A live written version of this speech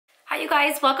Hi you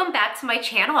guys, welcome back to my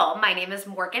channel. My name is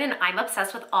Morgan and I'm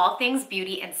obsessed with all things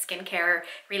beauty and skincare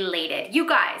related. You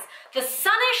guys, the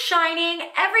sun is shining,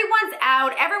 everyone's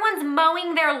out, everyone's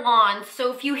mowing their lawns.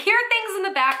 So if you hear things in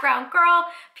the background, girl,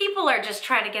 people are just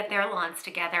trying to get their lawns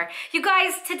together. You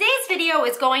guys, today's video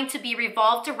is going to be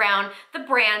revolved around the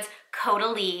brand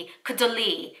Caudalie,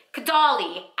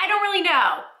 I don't really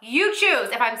know. You choose.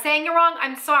 If I'm saying it wrong,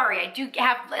 I'm sorry. I do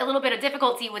have a little bit of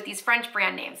difficulty with these French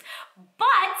brand names. But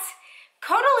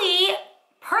Caudalie,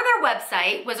 per their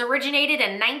website, was originated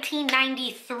in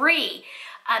 1993.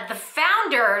 The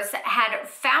founders had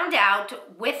found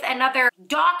out with another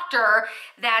doctor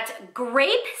that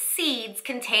grape seeds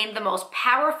contain the most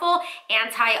powerful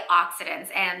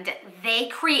antioxidants, and they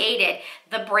created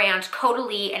the brand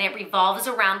Caudalie, and it revolves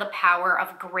around the power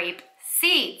of grape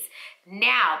seeds.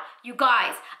 Now, you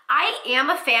guys, I am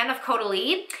a fan of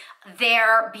Caudalie.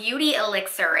 Their beauty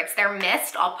elixir, it's their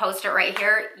mist. I'll post it right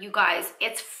here. You guys,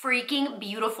 it's freaking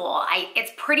beautiful.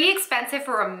 It's pretty expensive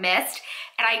for a mist,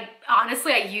 and I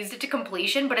used it to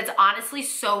completion, but it's honestly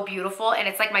so beautiful, and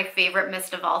it's like my favorite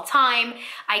mist of all time.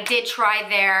 I did try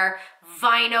their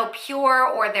Vino Pure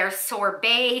or their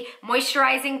Sorbet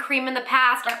moisturizing cream in the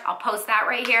past. I'll post that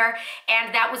right here.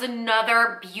 And that was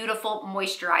another beautiful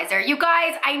moisturizer. You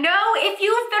guys, I know if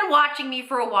you've been watching me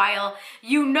for a while,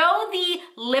 you know the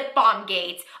lip balm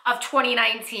gate of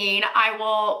 2019. I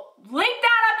will link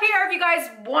that up here if you guys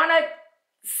want to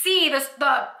see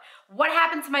what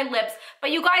happened to my lips.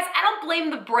 But you guys, I don't blame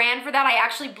the brand for that. I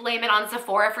actually blame it on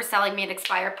Sephora for selling me an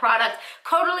expired product.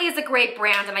 Caudalie is a great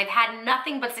brand, and I've had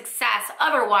nothing but success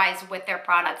otherwise with their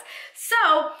products. So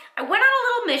I went on a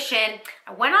little mission.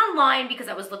 I went online because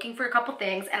I was looking for a couple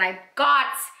things, and I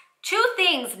got two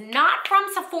things, not from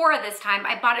Sephora this time.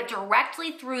 I bought it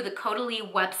directly through the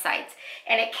Caudalie website,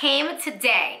 and it came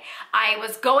today. I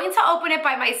was going to open it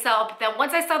by myself, but then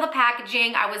once I saw the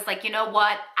packaging, I was like, you know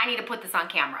what? I need to put this on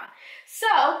camera.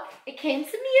 So it came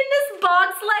to me in this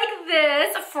box like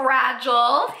this,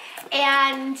 fragile,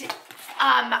 and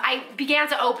I began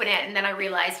to open it, and then I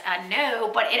realized, no,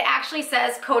 but it actually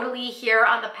says Caudalie here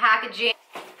on the packaging,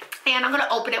 and I'm gonna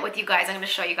open it with you guys. I'm gonna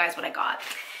show you guys what I got.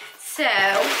 So,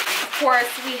 of course,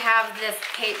 we have this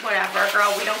Kate, whatever,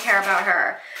 girl, we don't care about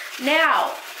her.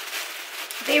 Now,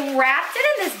 they wrapped it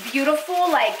in this beautiful,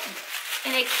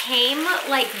 and it came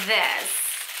like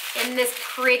this, in this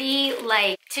pretty,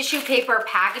 tissue paper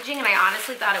packaging, and I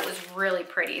honestly thought it was really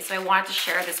pretty, so I wanted to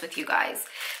share this with you guys.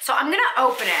 So I'm gonna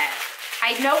open it.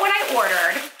 I know what I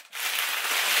ordered.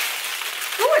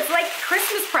 Ooh, it's like a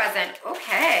Christmas present.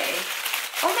 Okay.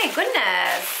 Oh my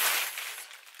goodness.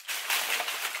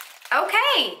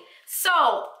 Okay,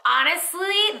 so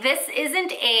honestly, this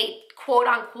isn't a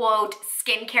quote-unquote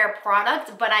skincare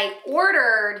product, but I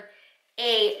ordered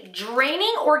a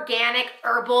draining organic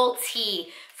herbal tea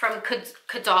from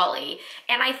Caudalie.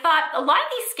 And I thought a lot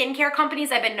of these skincare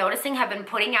companies I've been noticing have been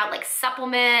putting out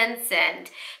supplements and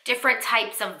different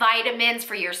types of vitamins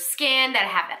for your skin that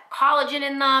have collagen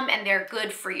in them, and they're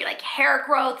good for your hair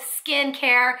growth, skin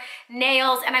care,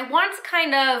 nails. And I wanted to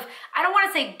kind of, I don't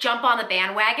want to say jump on the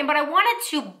bandwagon, but I wanted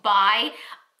to buy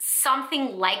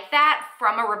something like that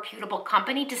from a reputable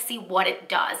company to see what it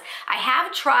does. I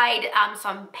have tried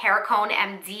some Pericone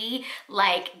MD,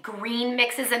 green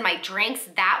mixes in my drinks.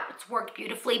 That's worked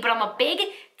beautifully, but I'm a big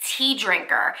tea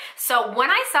drinker. So when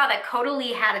I saw that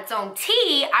Caudalie had its own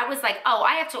tea, I was like, oh,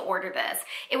 I have to order this.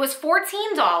 It was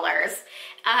 $14.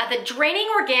 The draining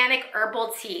organic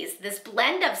herbal teas, this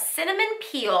blend of cinnamon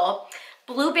peel,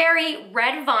 blueberry,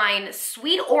 red vine,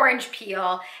 sweet orange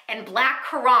peel, and black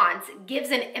currants gives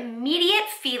an immediate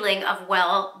feeling of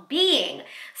well-being.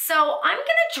 So I'm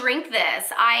gonna drink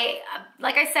this.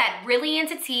 Like I said, really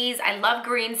into teas. I love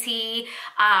green tea.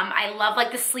 I love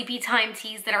the sleepy time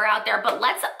teas that are out there, but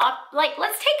let's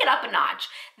take it up a notch.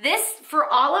 For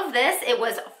all of this, it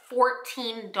was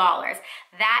 $14.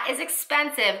 That is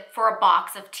expensive for a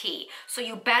box of tea. So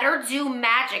you better do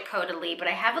magic, Caudalie, but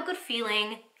I have a good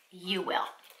feeling you will.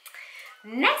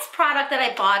 Next product that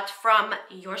I bought from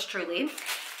yours truly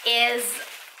is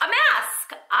a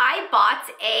mask. I bought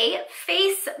a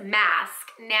face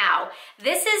mask. Now,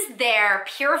 this is their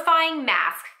purifying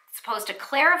mask. It's supposed to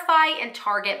clarify and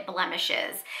target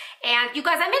blemishes. And you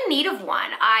guys, I'm in need of one.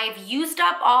 I've used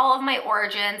up all of my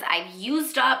Origins. I've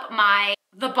used up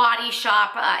the Body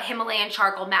Shop Himalayan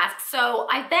charcoal mask. So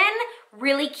I've been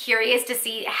really curious to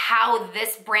see how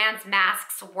this brand's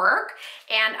masks work,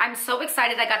 and I'm so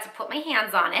excited I got to put my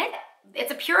hands on it.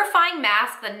 It's a purifying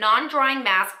mask. The non-drying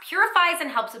mask purifies and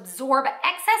helps absorb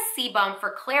excess sebum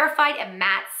for clarified and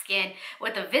matte skin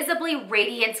with a visibly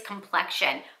radiant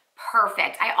complexion.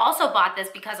 perfect. I also bought this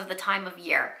because of the time of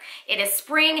year. It is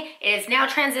spring. It is now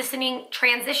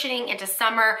transitioning into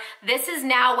summer. This is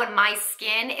now when my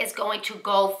skin is going to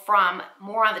go from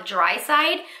more on the dry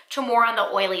side to more on the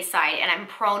oily side, and I'm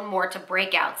prone more to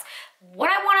breakouts.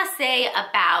 What I want to say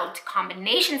about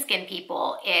combination skin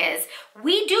people is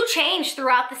we do change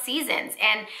throughout the seasons,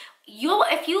 and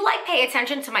if you like pay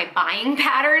attention to my buying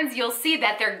patterns, you'll see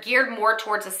that they're geared more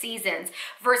towards the seasons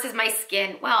versus my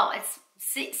skin. Well,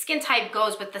 skin type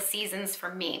goes with the seasons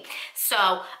for me.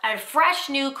 So a fresh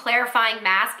new clarifying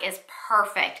mask is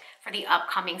perfect for the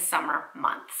upcoming summer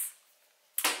months.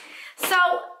 So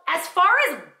as far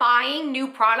as buying new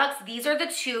products, these are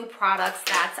the two products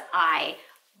that I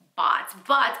bought.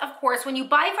 But of course, when you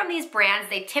buy from these brands,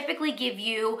 they typically give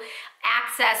you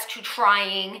access to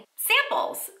trying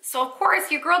samples. So of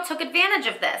course, your girl took advantage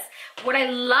of this. What I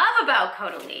love about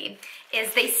Caudalie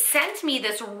is they sent me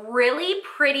this really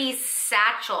pretty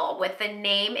satchel with the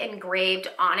name engraved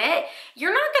on it.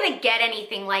 You're not gonna get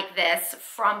anything like this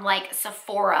from like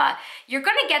Sephora. You're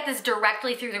gonna get this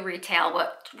directly through the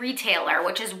retailer,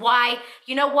 which is why,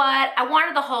 you know what? I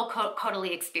wanted the whole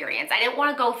Caudalie experience. I didn't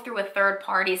wanna go through a third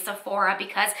party Sephora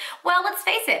because, well, let's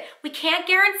face it, we can't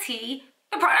guarantee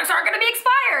the products aren't gonna be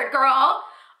expired, girl.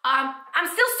 I'm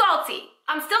still salty.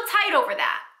 I'm still tight over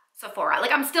that, Sephora.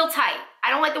 Like, I'm still tight.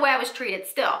 I don't like the way I was treated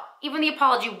still. Even the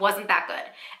apology wasn't that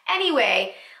good.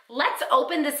 Anyway, let's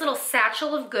open this little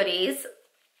satchel of goodies.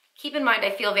 Keep in mind,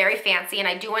 I feel very fancy, and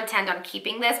I do intend on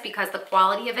keeping this because the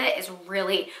quality of it is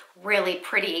really, really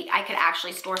pretty. I could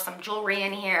actually store some jewelry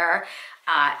in here,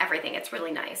 everything. It's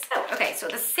really nice. Okay, so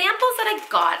the samples that I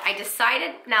got, I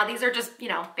decided, now these are just, you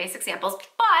know, basic samples,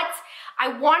 but I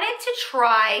wanted to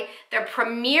try their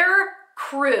Premier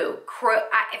Crew.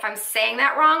 If I'm saying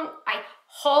that wrong, I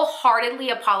wholeheartedly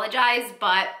apologize,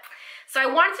 but so I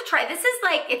wanted to try, this is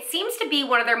like, it seems to be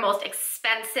one of their most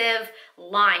expensive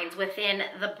lines within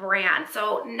the brand.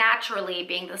 So naturally,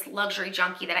 being this luxury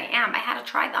junkie that I am, I had to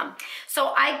try them.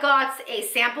 So I got a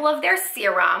sample of their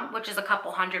serum, which is a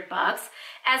couple $100,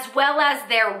 as well as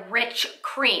their rich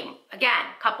cream. Again,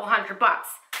 couple $100.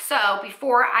 So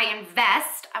before I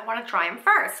invest, I want to try them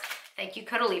first. Thank you,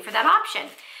 Caudalie, for that option.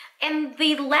 And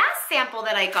the last sample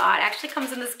that I got actually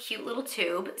comes in this cute little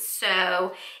tube.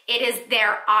 So it is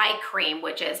their eye cream,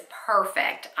 which is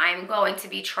perfect. I'm going to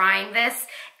be trying this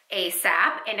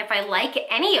ASAP. And if I like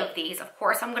any of these, of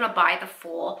course, I'm gonna buy the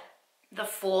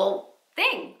full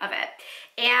thing of it.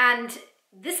 And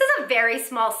this is a very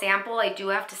small sample, I do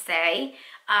have to say.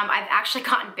 I've actually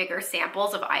gotten bigger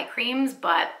samples of eye creams,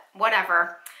 but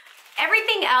whatever.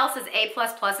 Everything else is A++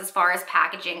 as far as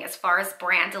packaging, as far as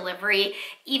brand delivery,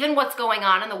 even what's going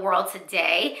on in the world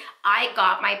today. I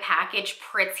got my package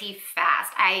pretty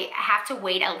fast. I have to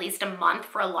wait at least a month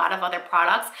for a lot of other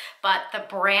products, but the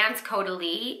brand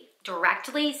Caudalie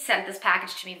directly sent this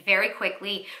package to me very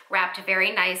quickly, wrapped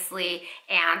very nicely,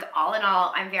 and all in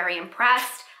all, I'm very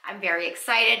impressed. I'm very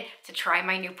excited to try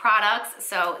my new products,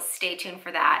 so stay tuned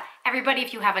for that. Everybody,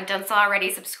 if you haven't done so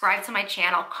already, subscribe to my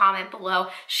channel, comment below,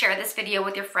 share this video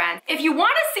with your friends. If you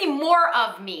want to see more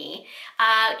of me,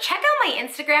 check out my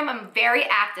Instagram. I'm very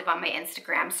active on my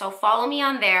Instagram, so follow me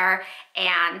on there,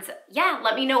 and yeah,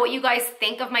 let me know what you guys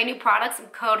think of my new products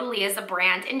and Caudalie as a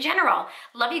brand in general.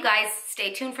 Love you guys.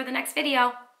 Stay tuned for the next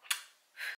video.